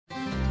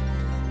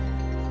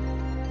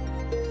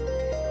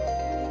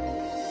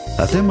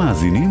אתם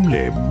מאזינים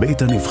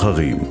לבית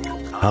הנבחרים,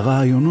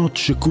 הרעיונות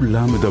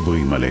שכולם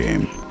מדברים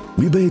עליהם,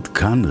 מבית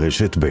כאן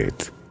רשת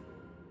בית.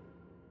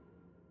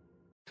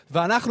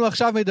 ואנחנו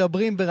עכשיו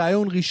מדברים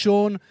ברעיון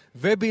ראשון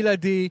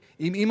ובלעדי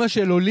עם אמא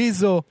שלו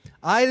ליזו.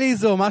 היי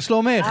ליזו, מה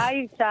שלומך?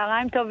 היי,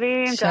 צהריים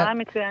טובים, צהריים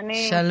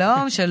מצוינים.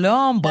 שלום,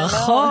 שלום,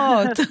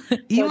 ברכות.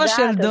 אמא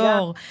של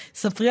דור.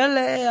 ספרי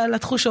על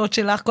התחושות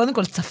שלך. קודם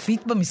כל,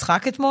 צפית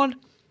במשחק אתמול?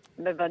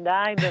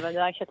 בוודאי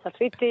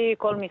שצפיתי,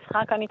 כל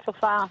משחק אני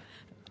צופה.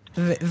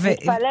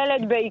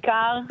 מתפללת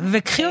בעיקר.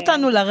 וקחי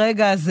אותנו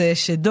לרגע הזה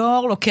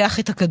שדור לוקח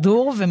את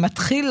הכדור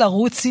ומתחיל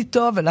לרוץ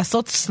איתו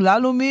ולעשות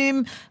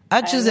סללומים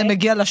עד שזה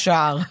מגיע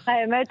לשער.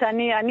 האמת,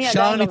 אני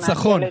שער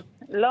ניצחון.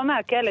 לא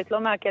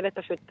מעכלת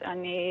פשוט.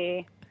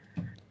 אני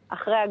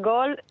אחרי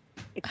הגול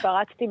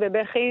התפרצתי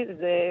בבכי,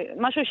 זה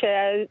משהו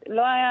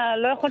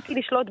שלא יכולתי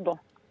לשלוט בו.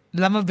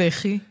 למה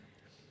בכי?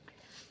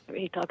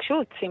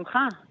 התרגשות,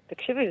 שמחה.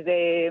 תקשיבי, זה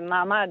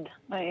מעמד.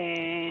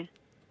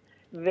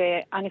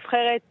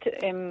 והנבחרת,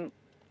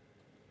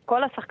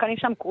 כל השחקנים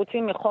שם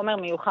קרוצים מחומר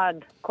מיוחד.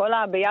 כל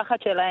הביחד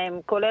שלהם,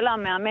 כולל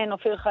המאמן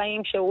אופיר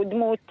חיים, שהוא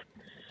דמות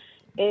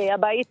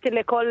הבית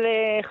לכל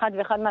אחד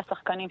ואחד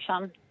מהשחקנים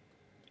שם.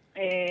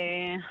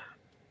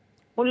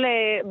 מול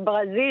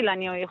ברזיל,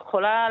 אני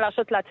יכולה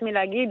להרשות לעצמי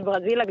להגיד,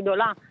 ברזיל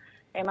הגדולה.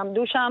 הם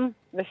עמדו שם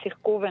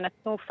ושיחקו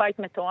ונתנו פייט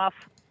מטורף.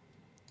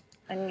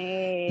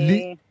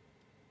 אני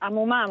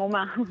עמומה.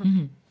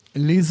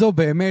 ליזו,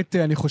 באמת,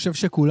 אני חושב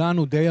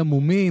שכולנו די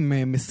עמומים,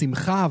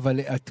 משמחה, אבל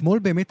אתמול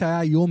באמת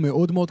היה יום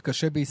מאוד מאוד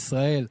קשה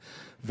בישראל,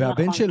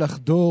 והבן שלך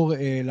דור,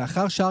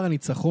 לאחר שער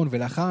הניצחון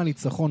ולאחר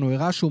הניצחון, הוא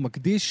הראה שהוא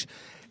מקדיש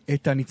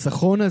את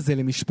הניצחון הזה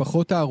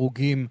למשפחות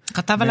ההרוגים.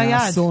 כתב על היד.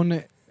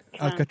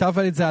 כתב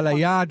על זה על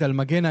היד, על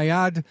מגן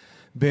היד,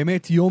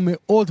 באמת יום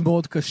מאוד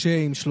מאוד קשה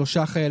עם 3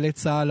 חיילי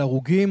צה"ל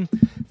הרוגים,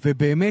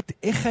 ובאמת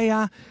איך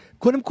היה...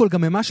 קודם כל,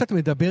 גם ממה שאת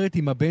מדברת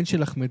עם הבן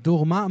שלך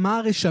מדור, מה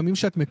הרשמים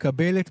שאת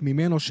מקבלת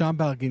ממנו שם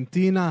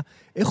בארגנטינה?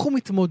 איך הוא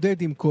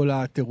מתמודד עם כל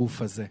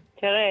הטירוף הזה?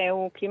 תראה,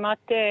 הוא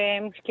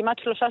כמעט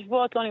 3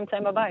 שבועות לא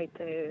נמצאים בבית.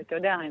 אתה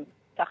יודע, הם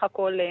סך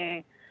הכל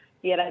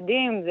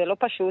ילדים, זה לא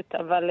פשוט,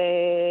 אבל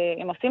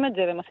הם עושים את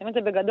זה, והם עושים את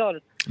זה בגדול.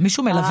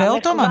 מישהו מלווה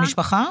אותו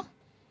מהמשפחה?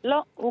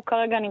 לא, הוא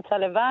כרגע נמצא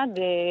לבד,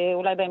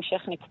 אולי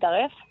בהמשך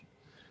נצטרף.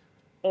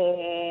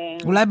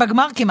 אולי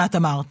בגמר כמעט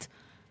אמרת.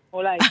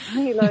 אולי,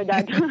 אני לא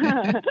יודעת.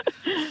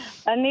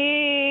 אני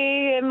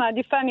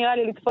מעדיפה נראה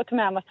לי לצפות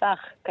מהמסך.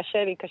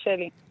 קשה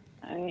לי.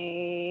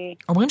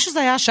 אומרים שזה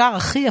היה השער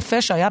הכי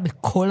יפה שהיה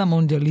בכל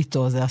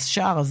המונדיאליטו. זה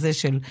השער הזה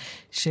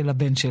של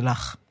הבן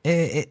שלך.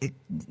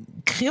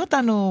 קחי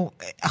אותנו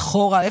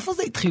אחורה, איפה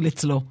זה התחיל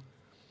אצלו?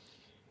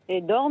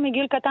 דור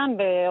מגיל קטן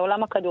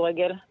בעולם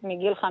הכדורגל.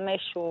 מגיל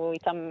 5 הוא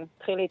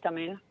התחיל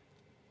להתאמן.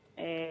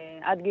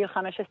 עד גיל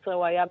 15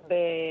 הוא היה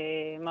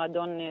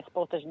במועדון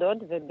ספורט אשדוד,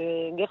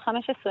 ובגיל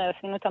 15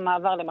 עשינו את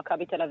המעבר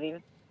למכבי תל אביב,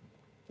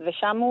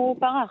 ושם הוא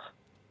פרח.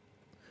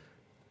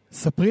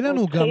 ספרי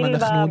לנו גם, אנחנו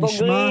נשמע... הוא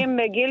התחיל בבוגרים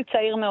בגיל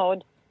צעיר מאוד,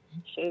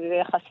 שזה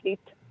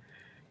יחסית.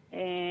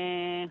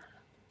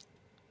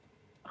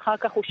 אחר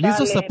כך הוא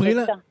ליזו, ספרי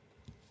לנו...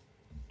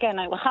 כן,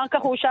 אחר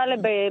כך הוא שאל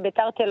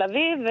בביתר תל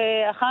אביב,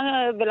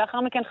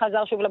 ולאחר מכן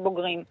חזר שוב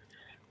לבוגרים.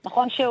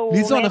 נכון שהוא...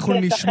 ליזו,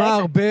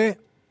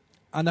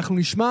 אנחנו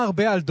נשמע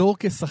הרבה על דור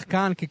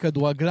כשחקן,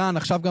 ככדורגלן,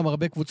 עכשיו גם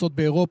הרבה קבוצות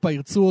באירופה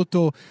ירצו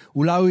אותו,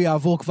 אולי הוא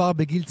יעבור כבר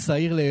בגיל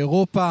צעיר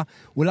לאירופה,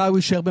 אולי הוא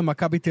יישאר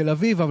במכבי תל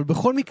אביב, אבל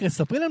בכל מקרה,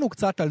 ספרי לנו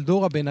קצת על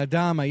דור הבן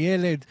אדם,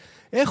 הילד,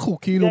 איך הוא,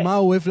 כאילו, מה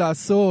הוא אוהב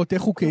לעשות,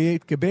 איך הוא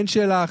כבן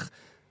שלך.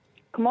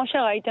 כמו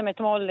שראיתם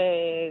אתמול,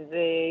 זה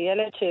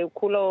ילד שהוא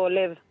כולו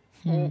לב,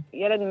 הוא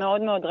ילד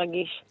מאוד מאוד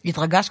רגיש.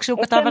 התרגש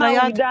כשהוא כתב על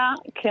היד?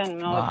 כן,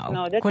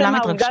 מאוד. עצם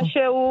העובדה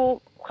שהוא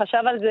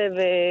חשב על זה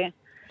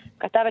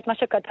כתב את מה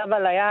שכתב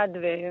על היד,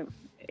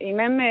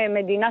 והימם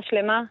מדינה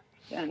שלמה,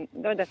 אני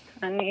לא יודעת,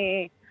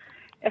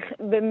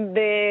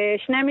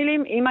 בשני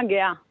מילים, אמא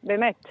גאה,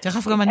 באמת.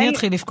 תכף גם אני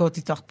אתחיל לבכות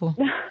איתך פה.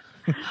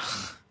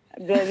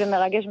 זה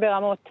מרגש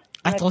ברמות.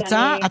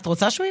 את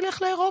רוצה שהוא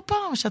ילך לאירופה,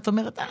 או שאת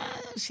אומרת,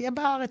 שיהיה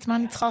בארץ, מה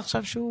אני צריכה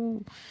עכשיו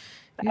שהוא...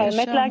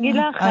 האמת להגיד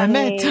לך,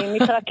 אני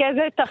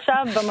מתרכזת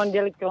עכשיו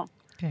במונדיאליטו.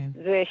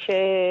 זה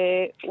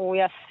שהוא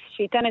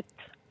שייתן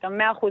את 100%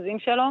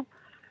 שלו,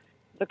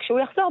 וכשהוא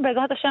יחזור,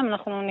 בעזרת השם,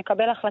 אנחנו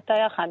נקבל החלטה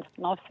יחד.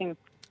 מה עושים?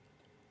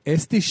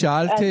 אסתי,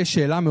 שאלת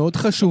שאלה מאוד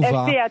חשובה.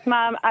 אסתי,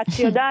 את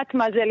יודעת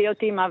מה זה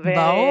להיות אימא.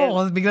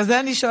 ברור, אז בגלל זה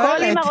אני שואלת.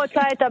 כל אימא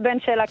רוצה את הבן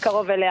שלה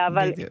קרוב אליה,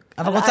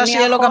 אבל רוצה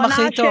שיהיה לו גם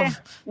הכי טוב.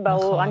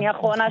 ברור, אני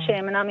האחרונה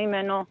שאמנע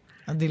ממנו.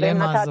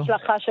 הדילמה הזו. את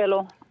ההצלחה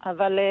שלו.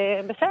 אבל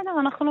בסדר,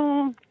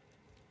 אנחנו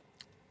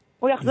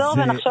הוא יחזור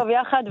ונחשוב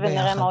יחד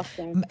ונראה מה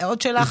עושים.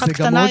 עוד שאלה אחת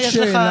קטנה יש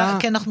לך,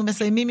 כן, אנחנו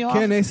מסיימים, יואב.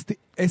 כן,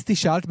 אסתי,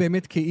 שאלת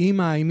באמת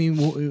כאימא, אם היא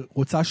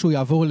רוצה שהוא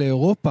יעבור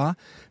לאירופה,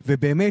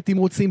 ובאמת, אם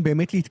רוצים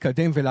באמת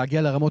להתקדם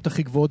ולהגיע לרמות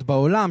הכי גבוהות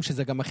בעולם,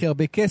 שזה גם הכי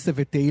הרבה כסף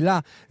ותהילה,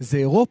 זה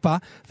אירופה,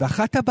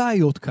 ואחת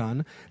הבעיות כאן,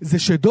 זה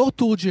שדור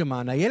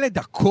תורג'מן, הילד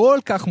הכל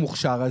כך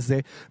מוכשר הזה,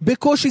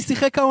 בקושי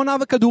שיחק העונה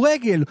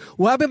בכדורגל.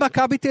 הוא היה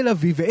במכבי תל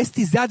אביב,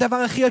 ואסתי, זה הדבר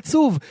הכי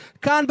עצוב.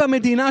 כאן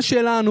במדינה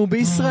שלנו,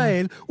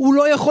 בישראל, הוא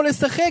לא יכול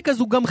לשחק, אז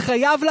הוא גם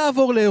חייב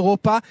לעבור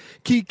לאירופה,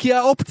 כי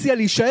האופציה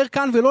להישאר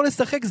כאן ולא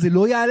לשחק, זה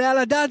לא יעלה על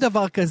הדעת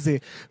דבר כזה.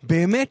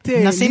 באמת,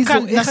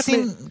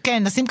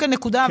 נשים כאן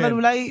נקודה, אבל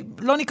אולי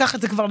לא ניקח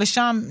את זה כבר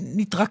לשם,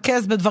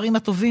 נתרכז בדברים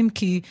הטובים,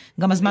 כי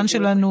גם הזמן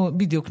שלנו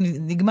בדיוק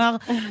נגמר,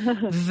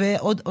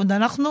 ועוד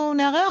אנחנו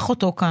נארח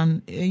אותו כאן,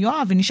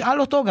 יואב,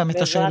 ונשאל אותו גם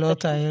את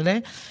השאלות האלה.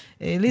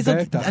 ליזו,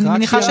 אני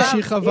מניחה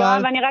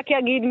יואב, אני רק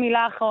אגיד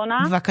מילה אחרונה.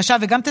 בבקשה,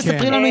 וגם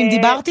תספרי לנו אם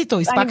דיברת איתו,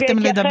 הספקתם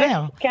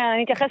לדבר. כן,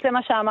 אני אתייחס למה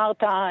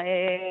שאמרת.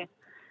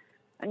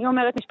 אני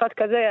אומרת משפט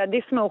כזה,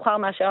 עדיף מאוחר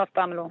מאשר אף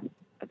פעם לא.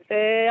 אז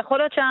יכול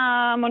להיות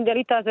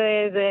שהמונדיאליטה זה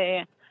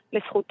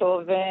לזכותו,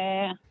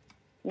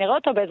 ונראה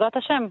אותו בעזרת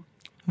השם.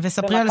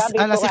 וספרי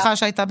על השיחה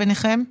שהייתה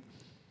ביניכם,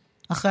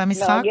 אחרי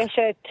המשחק.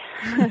 מרגשת,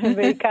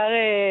 בעיקר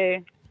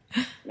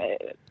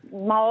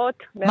דמעות,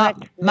 באמת.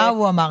 מה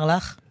הוא אמר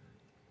לך?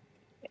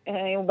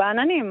 הוא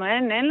בעננים,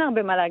 אין לה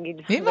הרבה מה להגיד.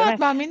 אמא, את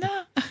מאמינה?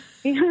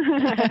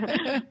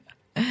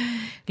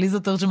 ליזו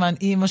תורג'מן,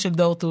 אמא של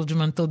דור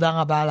תורג'מן, תודה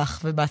רבה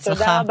לך,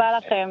 ובהצלחה. תודה רבה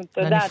לכם,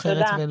 תודה.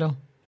 לנבחרת ולא.